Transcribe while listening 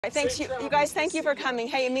Thanks, you guys. Thank you for coming.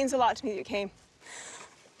 Hey, it means a lot to me that you came.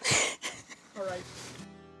 All right.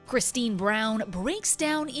 Christine Brown breaks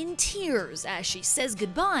down in tears as she says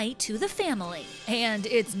goodbye to the family. And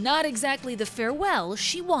it's not exactly the farewell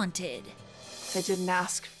she wanted. I didn't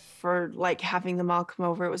ask for, having them all come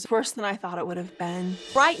over. It was worse than I thought it would have been.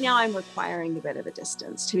 Right now, I'm requiring a bit of a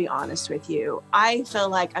distance, to be honest with you. I feel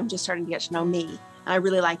like I'm just starting to get to know me, and I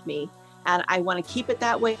really like me, and I want to keep it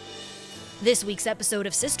that way. This week's episode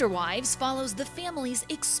of Sister Wives follows the family's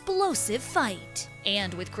explosive fight.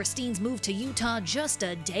 And with Christine's move to Utah just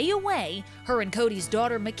a day away, her and Kody's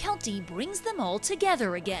daughter Mykelti brings them all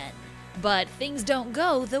together again. But things don't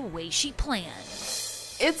go the way she planned.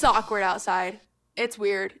 It's awkward outside. It's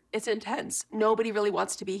weird. It's intense. Nobody really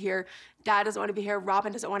wants to be here. Dad doesn't want to be here.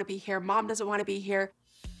 Robyn doesn't want to be here. Mom doesn't want to be here.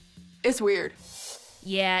 It's weird.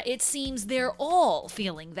 Yeah, it seems they're all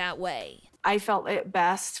feeling that way. I felt it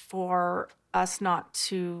best for us not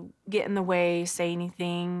to get in the way, say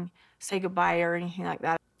anything, say goodbye or anything like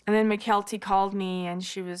that. And then Mykelti called me and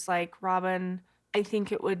she was like, Robyn, I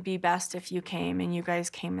think it would be best if you came and you guys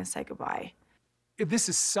came and said goodbye. This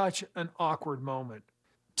is such an awkward moment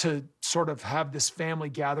to sort of have this family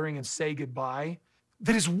gathering and say goodbye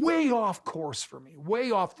that is way off course for me, way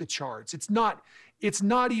off the charts. It's not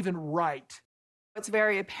even right. It's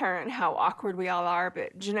very apparent how awkward we all are,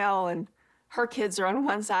 but Janelle and her kids are on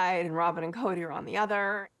one side and Robyn and Kody are on the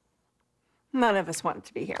other. None of us want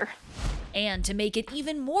to be here. And to make it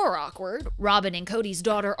even more awkward, Robyn and Kody's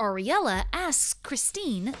daughter Ariela asks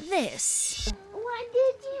Christine this. Why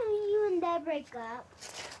did you and Dad break up?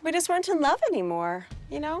 We just weren't in love anymore.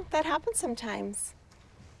 You know, that happens sometimes.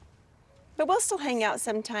 But we'll still hang out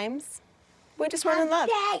sometimes. We just weren't in love.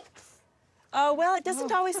 Thanks. Oh, well, it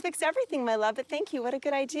doesn't always fix everything, my love, but thank you. What a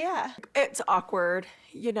good idea. It's awkward,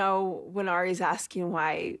 you know, when Ari's asking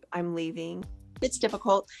why I'm leaving. It's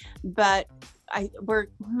difficult, but we're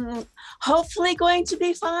hopefully going to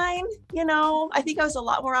be fine. You know, I think I was a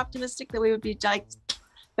lot more optimistic that we would be like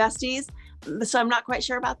besties. So I'm not quite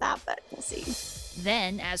sure about that, but we'll see.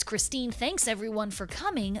 Then, as Christine thanks everyone for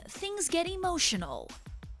coming, things get emotional.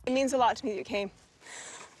 It means a lot to me that you came.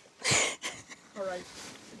 All right,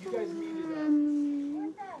 you guys needed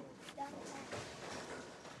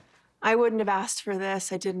I wouldn't have asked for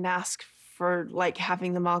this. I didn't ask for,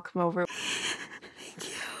 having them all come over. Thank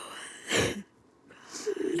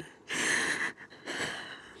you.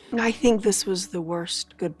 I think this was the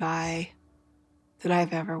worst goodbye that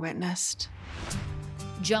I've ever witnessed.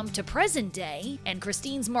 Jump to present day, and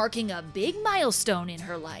Christine's marking a big milestone in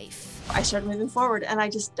her life. I started moving forward, and I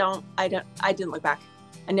didn't look back.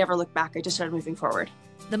 I never looked back. I just started moving forward.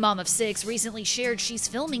 The mom of 6 recently shared she's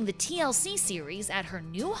filming the TLC series at her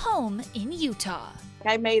new home in Utah.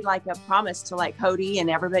 I made a promise to Kody and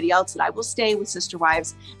everybody else that I will stay with Sister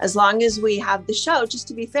Wives as long as we have the show. Just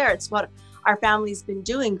to be fair, it's what our family's been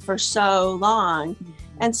doing for so long.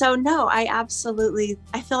 And so, no, I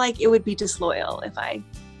feel like it would be disloyal if I,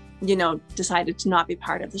 decided to not be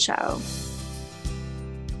part of the show.